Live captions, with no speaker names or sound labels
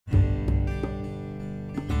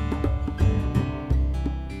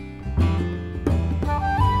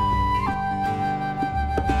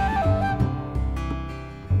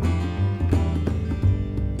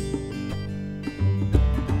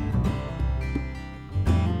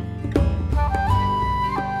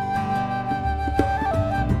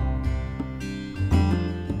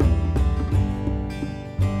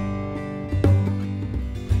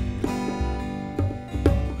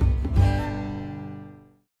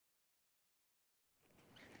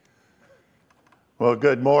Well,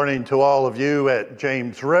 good morning to all of you at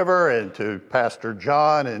James River and to Pastor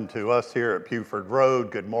John and to us here at Buford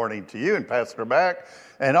Road. Good morning to you and Pastor Mac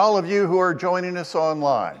and all of you who are joining us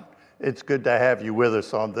online. It's good to have you with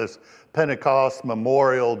us on this Pentecost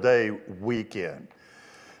Memorial Day weekend.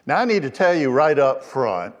 Now, I need to tell you right up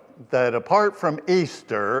front that apart from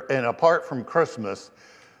Easter and apart from Christmas,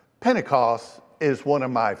 Pentecost is one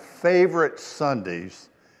of my favorite Sundays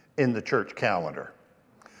in the church calendar.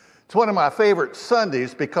 It's one of my favorite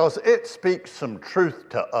Sundays because it speaks some truth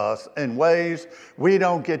to us in ways we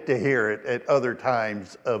don't get to hear it at other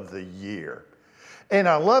times of the year. And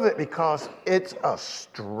I love it because it's a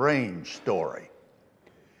strange story.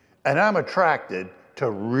 And I'm attracted to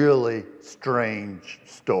really strange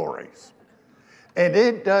stories. And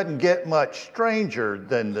it doesn't get much stranger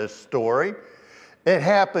than this story. It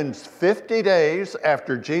happens 50 days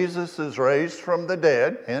after Jesus is raised from the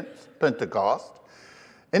dead, hence Pentecost.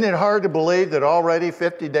 Isn't it hard to believe that already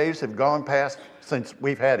 50 days have gone past since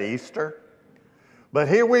we've had Easter? But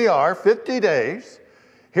here we are, 50 days.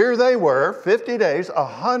 Here they were, 50 days,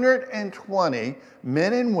 120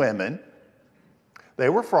 men and women. They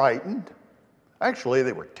were frightened. Actually,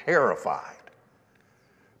 they were terrified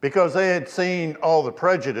because they had seen all the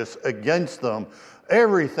prejudice against them.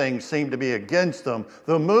 Everything seemed to be against them.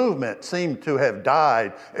 The movement seemed to have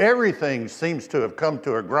died. Everything seems to have come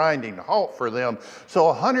to a grinding halt for them. So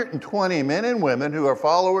 120 men and women who are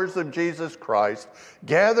followers of Jesus Christ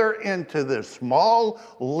gather into this small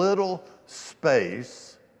little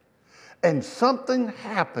space, and something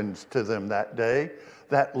happens to them that day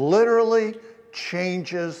that literally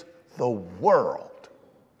changes the world.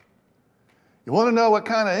 You want to know what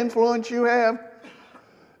kind of influence you have?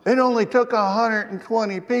 It only took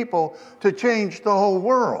 120 people to change the whole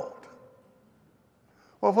world.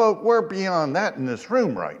 Well, folks, we're beyond that in this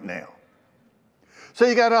room right now. So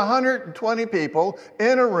you got 120 people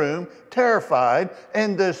in a room, terrified,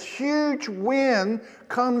 and this huge wind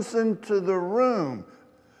comes into the room.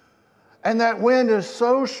 And that wind is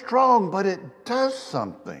so strong, but it does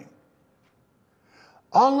something.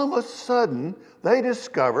 All of a sudden, they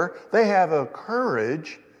discover they have a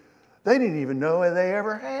courage they didn't even know they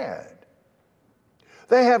ever had.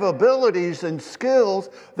 They have abilities and skills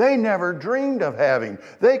they never dreamed of having.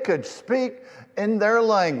 They could speak in their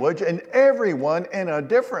language, and everyone in a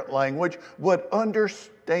different language would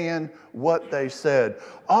understand what they said.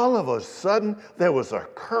 All of a sudden, there was a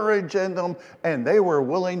courage in them, and they were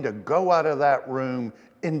willing to go out of that room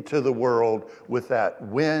into the world with that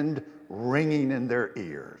wind ringing in their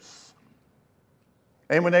ears.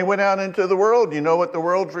 And when they went out into the world, you know what the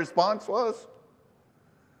world's response was?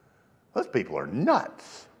 Those people are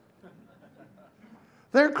nuts.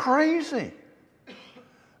 They're crazy.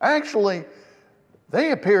 Actually,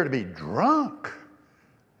 they appear to be drunk.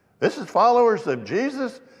 This is followers of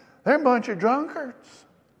Jesus. They're a bunch of drunkards.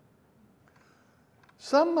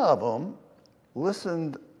 Some of them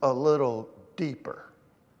listened a little deeper.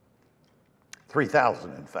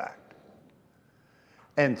 3,000, in fact.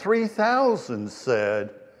 And 3,000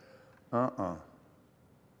 said, they're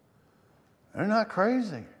not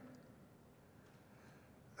crazy.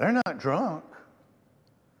 They're not drunk.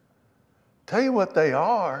 Tell you what they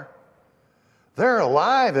are. They're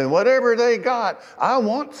alive, and whatever they got, I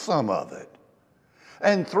want some of it.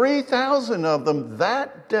 And 3,000 of them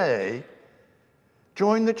that day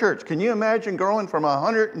joined the church. Can you imagine growing from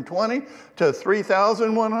 120 to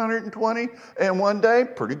 3,120 in one day?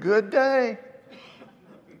 Pretty good day.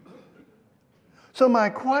 So my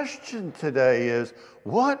question today is,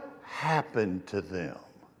 what happened to them?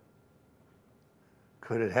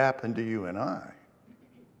 Could it happen to you and I?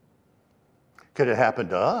 Could it happen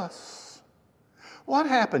to us? What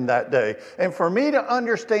happened that day? And for me to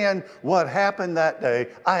understand what happened that day,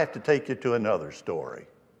 I have to take you to another story.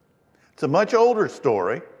 It's a much older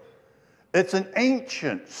story. It's an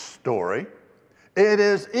ancient story. It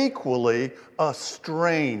is equally a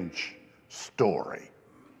strange story.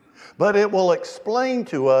 But it will explain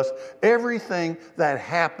to us everything that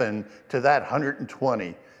happened to that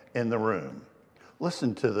 120 in the room.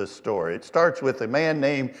 Listen to this story. It starts with a man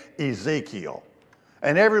named Ezekiel.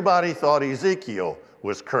 And everybody thought Ezekiel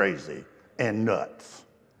was crazy and nuts.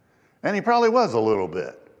 And he probably was a little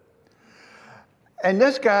bit. And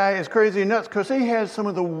this guy is crazy and nuts because he has some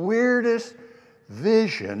of the weirdest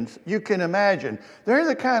visions you can imagine. They're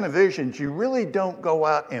the kind of visions you really don't go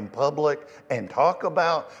out in public and talk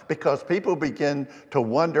about because people begin to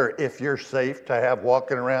wonder if you're safe to have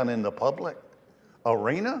walking around in the public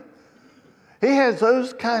arena. He has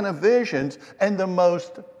those kind of visions, and the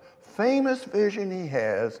most famous vision he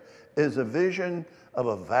has is a vision of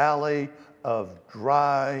a valley of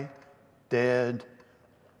dry, dead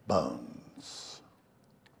bones.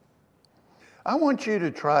 I want you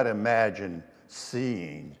to try to imagine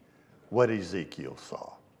seeing what Ezekiel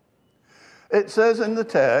saw. It says in the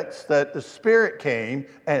text that the Spirit came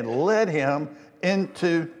and led him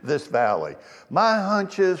into this valley. My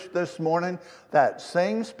hunch is this morning that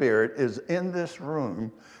same Spirit is in this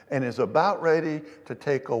room and is about ready to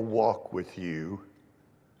take a walk with you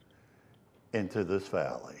into this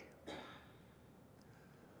valley.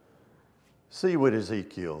 See what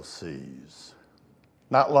Ezekiel sees.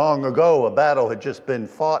 Not long ago, a battle had just been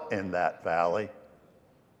fought in that valley,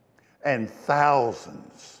 and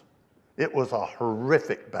thousands, it was a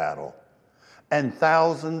horrific battle, and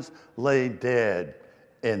thousands lay dead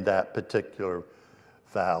in that particular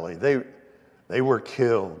valley. They were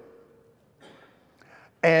killed.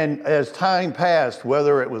 And as time passed,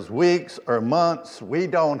 whether it was weeks or months, we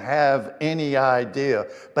don't have any idea.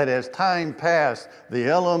 But as time passed, the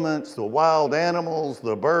elements, the wild animals,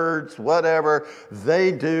 the birds, whatever,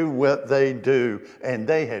 they do what they do. And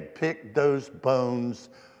they had picked those bones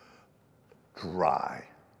dry.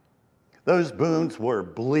 Those bones were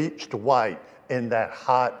bleached white in that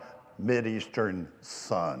hot Mideastern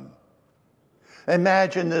sun.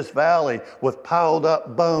 Imagine this valley with piled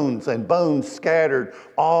up bones and bones scattered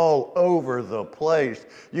all over the place.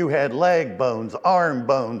 You had leg bones, arm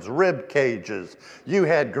bones, rib cages. You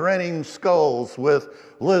had grinning skulls with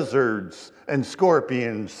lizards and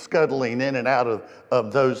scorpions scuttling in and out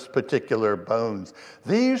of those particular bones.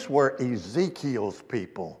 These were Ezekiel's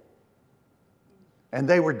people. And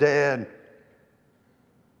they were dead.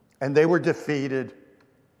 And they were defeated.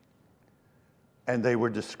 And they were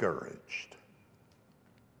discouraged.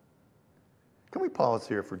 Can we pause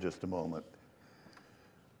here for just a moment?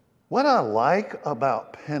 What I like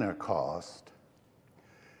about Pentecost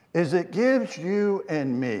is it gives you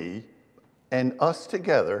and me and us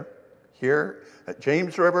together here at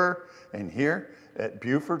James River and here at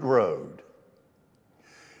Buford Road.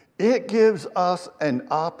 It gives us an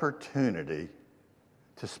opportunity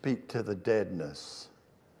to speak to the deadness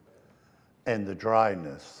and the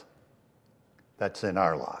dryness that's in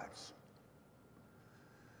our lives.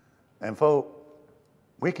 And folks,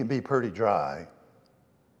 we can be pretty dry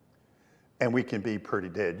and we can be pretty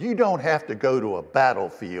dead. You don't have to go to a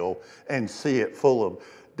battlefield and see it full of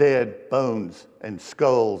dead bones and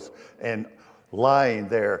skulls and lying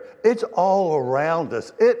there. It's all around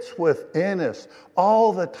us. It's within us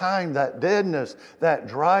all the time, that deadness, that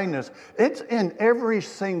dryness. It's in every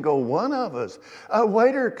single one of us. A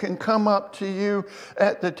waiter can come up to you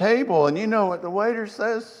at the table and you know what the waiter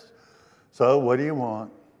says? So what do you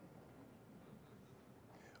want?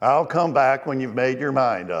 I'll come back when you've made your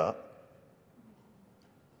mind up.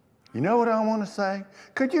 You know what I want to say?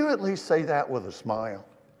 Could you at least say that with a smile?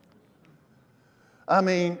 I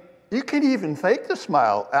mean, you can even fake the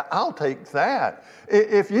smile. I'll take that.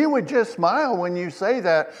 If you would just smile when you say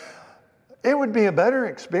that, it would be a better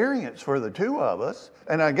experience for the two of us.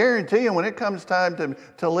 And I guarantee you, when it comes time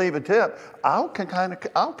to leave a tip, I'll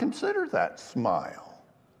consider that smile.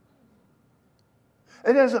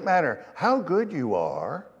 It doesn't matter how good you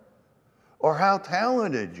are or how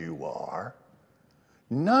talented you are,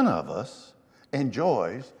 none of us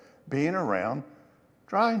enjoys being around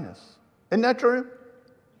dryness. Isn't that true?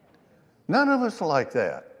 None of us like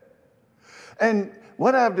that. And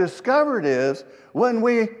what I've discovered is when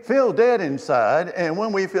we feel dead inside and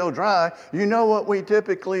when we feel dry, you know what we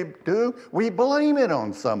typically do? We blame it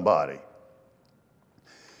on somebody.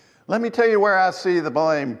 Let me tell you where I see the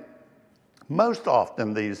blame most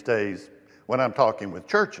often these days when I'm talking with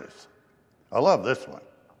churches. I love this one.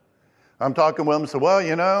 I'm talking with them and say, well,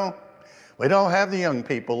 you know, we don't have the young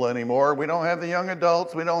people anymore. We don't have the young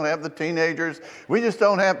adults. We don't have the teenagers. We just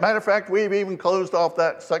don't have, matter of fact, we've even closed off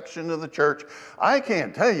that section of the church. I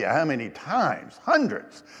can't tell you how many times,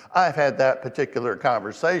 hundreds, I've had that particular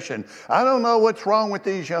conversation. I don't know what's wrong with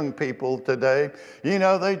these young people today. You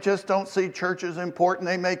know, they just don't see church as important.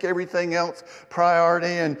 They make everything else priority,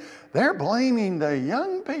 and they're blaming the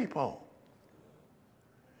young people.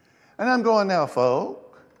 And I'm going, now,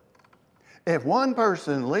 folk, if one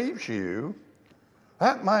person leaves you,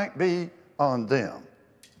 that might be on them.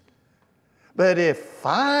 But if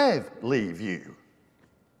 5 leave you,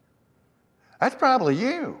 that's probably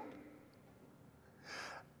you.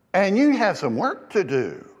 And you have some work to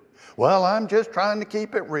do. Well, I'm just trying to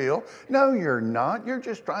keep it real. No, you're not. You're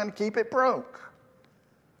just trying to keep it broke.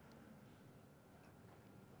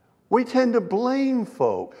 We tend to blame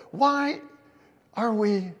folk. Why are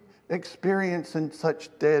we experiencing such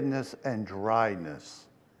deadness and dryness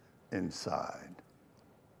inside?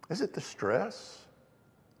 Is it the stress?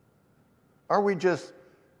 Are we just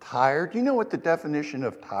tired. You know what the definition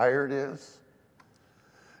of tired is?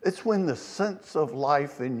 It's when the sense of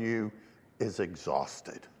life in you is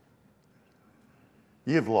exhausted.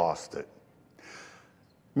 You've lost it.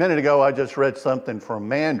 A minute ago, I just read something from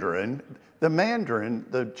Mandarin. The Mandarin,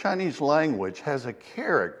 the Chinese language, has a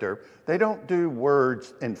character. They don't do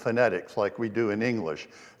words in phonetics like we do in English.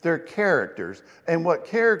 They're characters. And what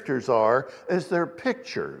characters are is they're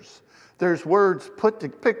pictures. There's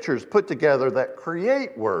pictures put together that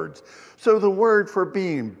create words. So the word for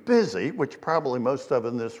being busy, which probably most of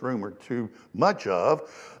in this room are too much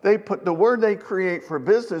of, the word they create for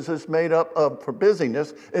business is made up of, for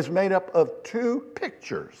busyness, is made up of two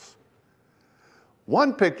pictures.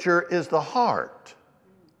 One picture is the heart.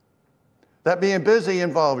 That being busy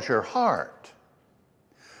involves your heart.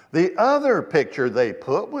 The other picture they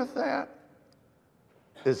put with that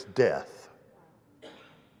is death.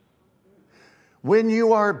 When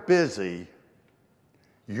you are busy,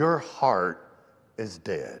 your heart is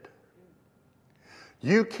dead.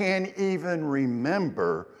 You can't even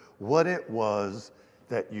remember what it was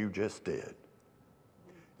that you just did.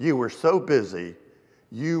 You were so busy,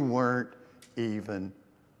 you weren't even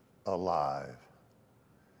alive.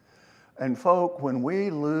 And folk, when we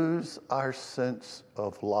lose our sense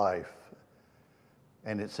of life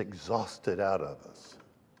and it's exhausted out of us,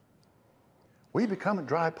 we become a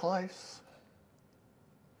dry place.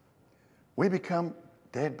 We become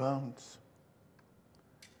dead bones.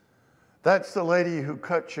 That's the lady who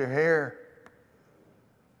cuts your hair,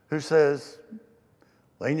 who says,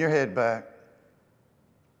 lean your head back,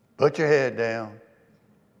 put your head down,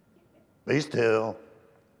 be still.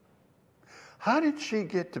 How did she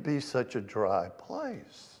get to be such a dry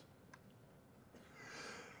place?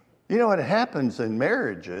 You know what happens in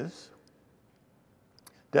marriages?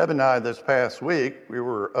 Deb and I, this past week, we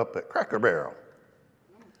were up at Cracker Barrel.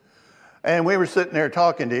 And we were sitting there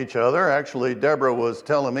talking to each other. Actually, Deborah was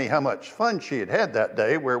telling me how much fun she had had that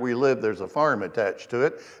day. Where we live, there's a farm attached to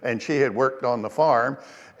it, and she had worked on the farm.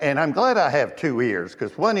 And I'm glad I have two ears,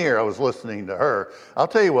 because one ear I was listening to her. I'll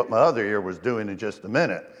tell you what my other ear was doing in just a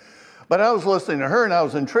minute. But I was listening to her, and I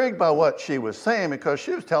was intrigued by what she was saying, because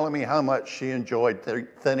she was telling me how much she enjoyed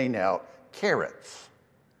thinning out carrots.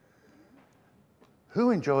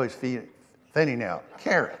 Who enjoys thinning out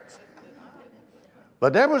carrots?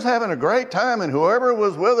 But Deborah was having a great time, and whoever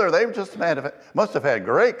was with her, they just must have had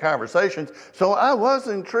great conversations. So I was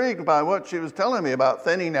intrigued by what she was telling me about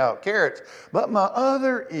thinning out carrots. But my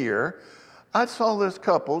other ear, I saw this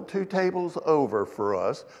couple 2 tables over for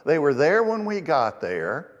us. They were there when we got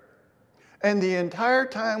there. And the entire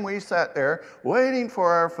time we sat there waiting for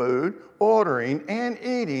our food, ordering and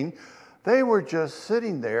eating, they were just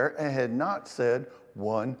sitting there and had not said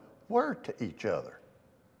one word to each other.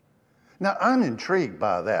 Now, I'm intrigued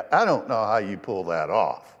by that. I don't know how you pull that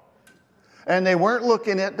off. And they weren't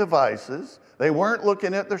looking at devices. They weren't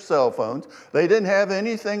looking at their cell phones. They didn't have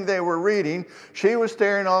anything they were reading. She was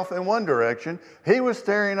staring off in one direction. He was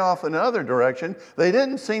staring off in another direction. They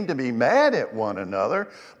didn't seem to be mad at one another,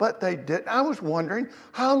 but they did. I was wondering,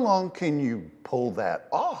 how long can you pull that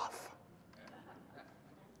off?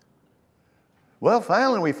 Well,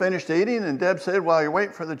 finally, we finished eating, and Deb said, while you're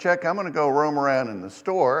waiting for the check, I'm going to go roam around in the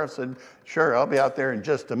store. I said, sure, I'll be out there in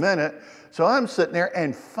just a minute. So I'm sitting there,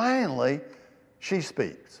 and finally, she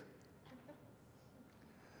speaks.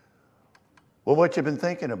 Well, what you been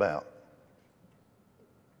thinking about?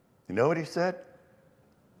 You know what he said?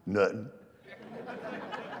 Nothing.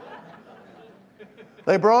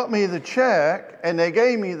 They brought me the check, and they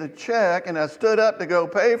gave me the check, and I stood up to go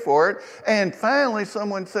pay for it. And finally,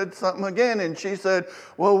 someone said something again, and she said,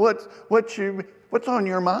 well, what's on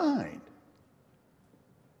your mind?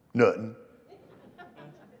 Nothing.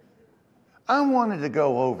 I wanted to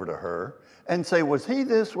go over to her and say, was he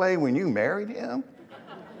this way when you married him?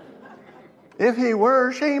 If he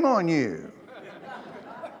were, shame on you.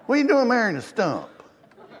 What are you doing marrying a stump?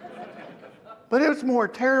 But it was more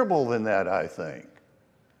terrible than that, I think.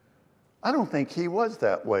 I don't think he was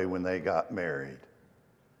that way when they got married.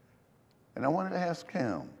 And I wanted to ask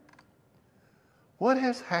him, what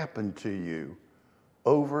has happened to you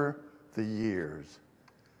over the years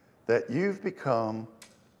that you've become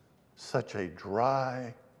such a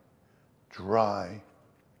dry, dry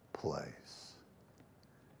place?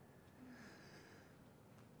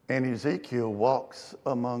 And Ezekiel walks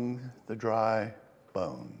among the dry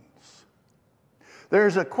bones.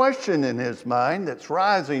 There's a question in his mind that's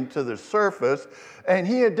rising to the surface, and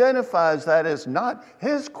he identifies that as not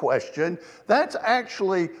his question. That's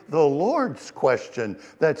actually the Lord's question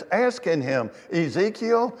that's asking him,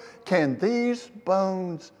 Ezekiel, can these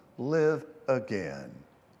bones live again?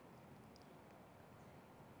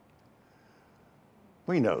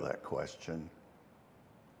 We know that question.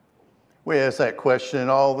 We ask that question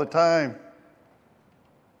all the time.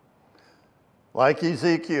 Like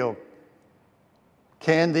Ezekiel,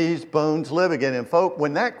 can these bones live again? And folks,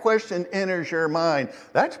 when that question enters your mind,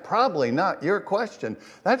 that's probably not your question.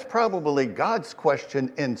 That's probably God's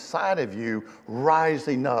question inside of you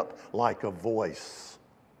rising up like a voice.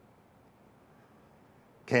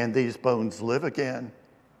 Can these bones live again?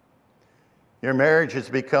 Your marriage has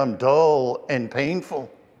become dull and painful.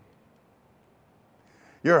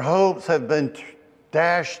 Your hopes have been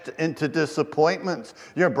dashed into disappointments.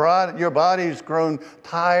 Your body's grown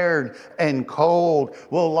tired and cold.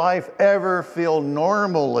 Will life ever feel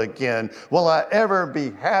normal again? Will I ever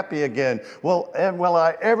be happy again? Will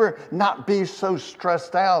I ever not be so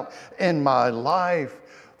stressed out in my life?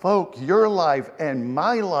 Folks, your life and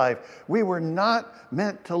my life, we were not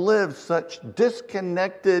meant to live such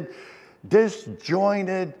disconnected,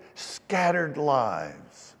 disjointed, scattered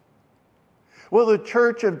lives. Will the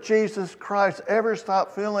Church of Jesus Christ ever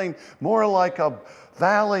stop feeling more like a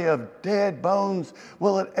valley of dead bones?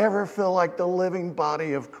 Will it ever feel like the living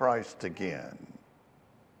body of Christ again?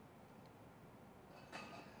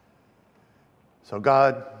 So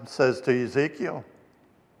God says to Ezekiel,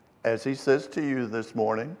 as he says to you this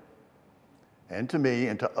morning, and to me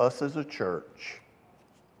and to us as a church,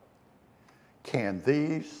 can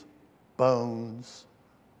these bones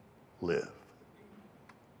live?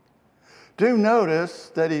 Do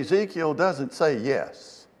notice that Ezekiel doesn't say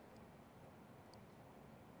yes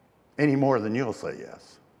any more than you'll say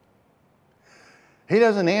yes. He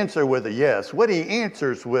doesn't answer with a yes. What he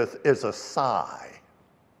answers with is a sigh.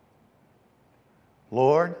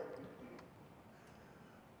 Lord,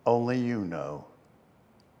 only you know.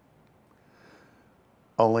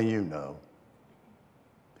 Only you know.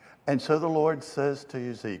 And so the Lord says to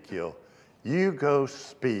Ezekiel, you go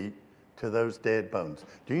speak to those dead bones.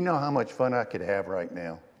 Do you know how much fun I could have right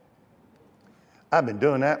now? I've been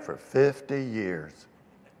doing that for 50 years.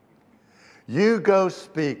 You go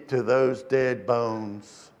speak to those dead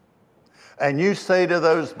bones, and you say to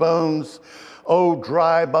those bones, oh,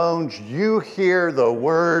 dry bones, you hear the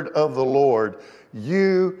word of the Lord.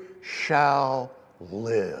 You shall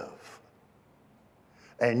live,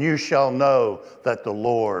 and you shall know that the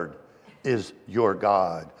Lord is your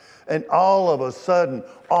God. And all of a sudden,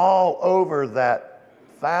 all over that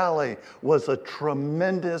valley was a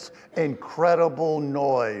tremendous, incredible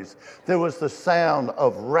noise. There was the sound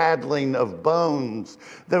of rattling of bones.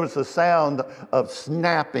 There was the sound of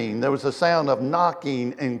snapping. There was the sound of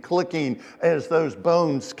knocking and clicking as those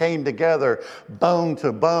bones came together, bone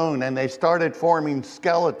to bone, and they started forming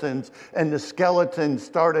skeletons, and the skeletons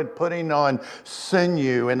started putting on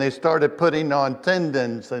sinew, and they started putting on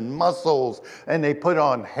tendons and muscles, and they put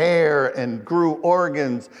on hair and grew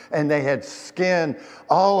organs, and they had skin.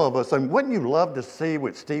 All of us, and wouldn't you love to see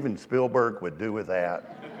what Steven Spielberg would do with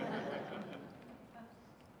that?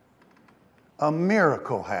 A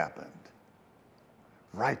miracle happened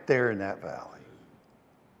right there in that valley.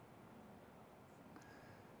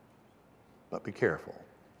 But be careful.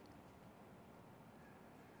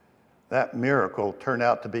 That miracle turned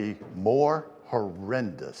out to be more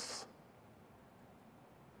horrendous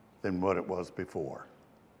than what it was before.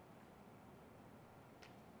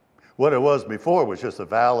 What it was before was just a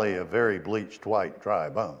valley of very bleached white dry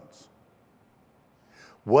bones.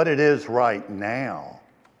 What it is right now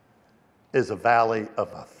is a valley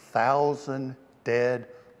of 1,000 dead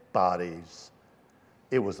bodies.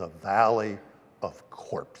 It was a valley of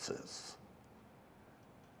corpses.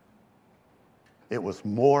 It was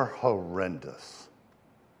more horrendous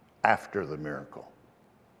after the miracle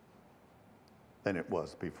than it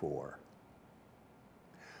was before.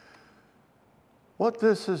 What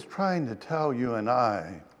this is trying to tell you and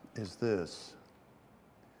I is this.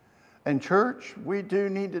 And church, we do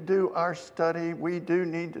need to do our study. We do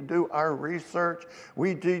need to do our research.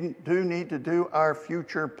 We do need to do our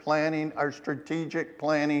future planning, our strategic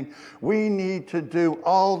planning. We need to do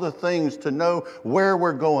all the things to know where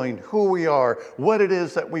we're going, who we are, what it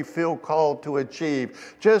is that we feel called to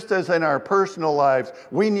achieve. Just as in our personal lives,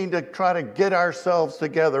 we need to try to get ourselves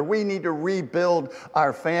together. We need to rebuild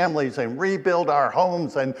our families and rebuild our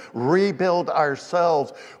homes and rebuild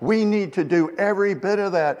ourselves. We need to do every bit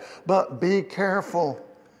of that. But be careful,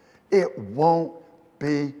 it won't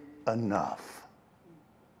be enough.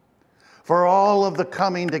 For all of the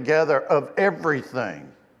coming together of everything,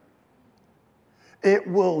 it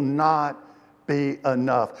will not be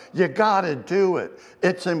enough. You got to do it.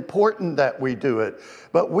 It's important that we do it.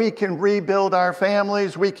 But we can rebuild our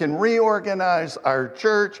families. We can reorganize our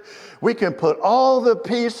church. We can put all the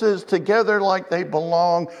pieces together like they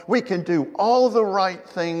belong. We can do all the right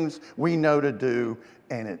things we know to do,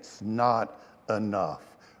 and it's not enough.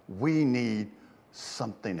 We need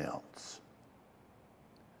something else.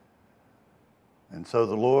 And so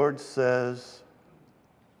the Lord says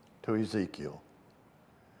to Ezekiel,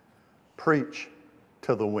 preach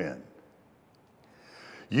to the wind.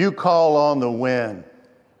 You call on the wind,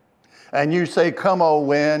 and you say, come, O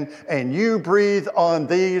wind, and you breathe on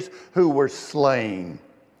these who were slain,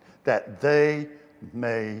 that they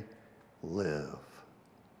may live.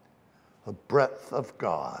 The breath of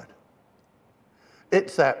God.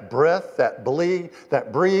 It's that breath that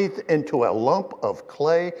breathed into a lump of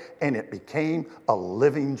clay, and it became a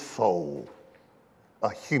living soul,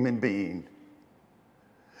 a human being.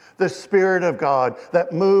 The Spirit of God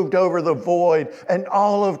that moved over the void, and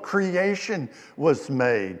all of creation was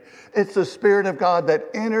made. It's the Spirit of God that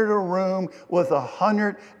entered a room with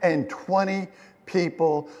 120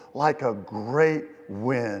 people like a great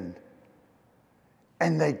wind,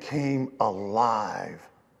 and they came alive,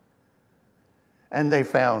 and they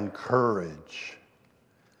found courage.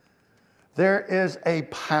 There is a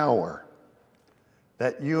power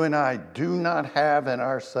that you and I do not have in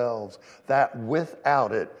ourselves, that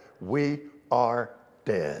without it, we are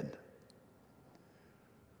dead.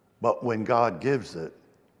 But when God gives it,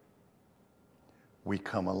 we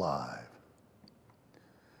come alive.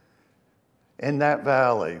 In that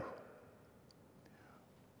valley,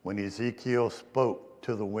 when Ezekiel spoke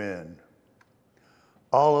to the wind,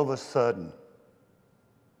 all of a sudden,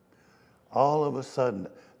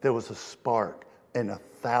 there was a spark in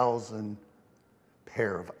 1,000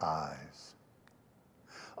 pair of eyes.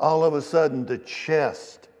 All of a sudden, the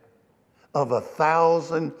chest of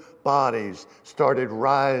 1,000 bodies started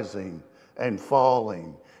rising and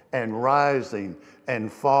falling and rising and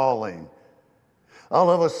falling. All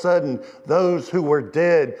of a sudden, those who were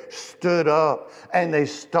dead stood up, and they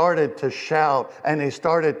started to shout, and they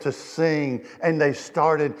started to sing, and they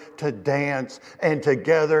started to dance, and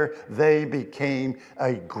together they became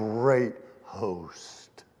a great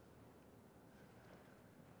host.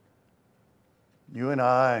 You and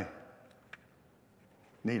I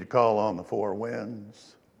need to call on the four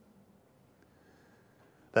winds,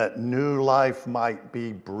 that new life might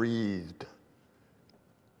be breathed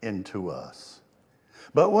into us.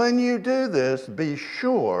 But when you do this, be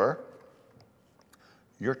sure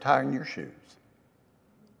you're tying your shoes,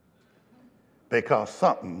 because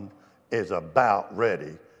something is about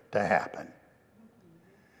ready to happen.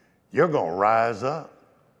 You're going to rise up.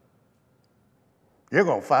 You're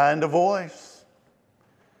going to find a voice.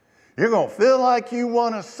 You're going to feel like you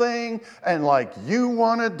want to sing and like you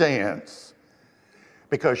want to dance,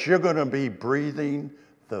 because you're going to be breathing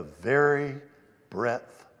the very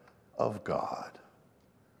breath of God.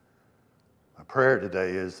 My prayer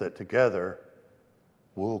today is that together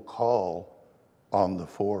we'll call on the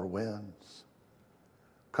four winds.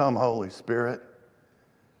 Come, Holy Spirit,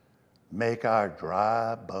 make our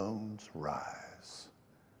dry bones rise.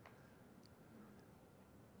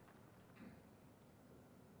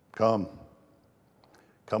 Come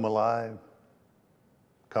alive,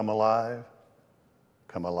 come alive,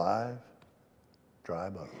 come alive, dry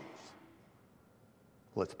bones.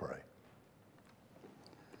 Let's pray.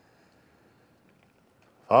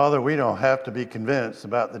 Father, we don't have to be convinced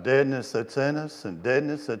about the deadness that's in us and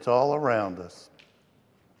deadness that's all around us.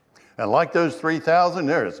 And like those 3,000,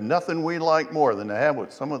 there is nothing we like more than to have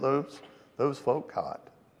what some of those folk got.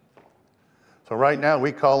 So right now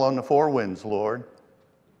we call on the four winds, Lord.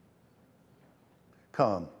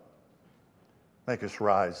 Come, make us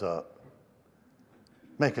rise up.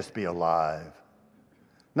 Make us be alive,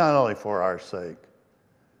 not only for our sake,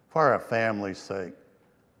 for our family's sake,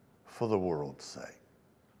 for the world's sake.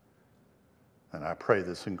 And I pray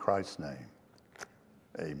this in Christ's name.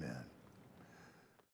 Amen.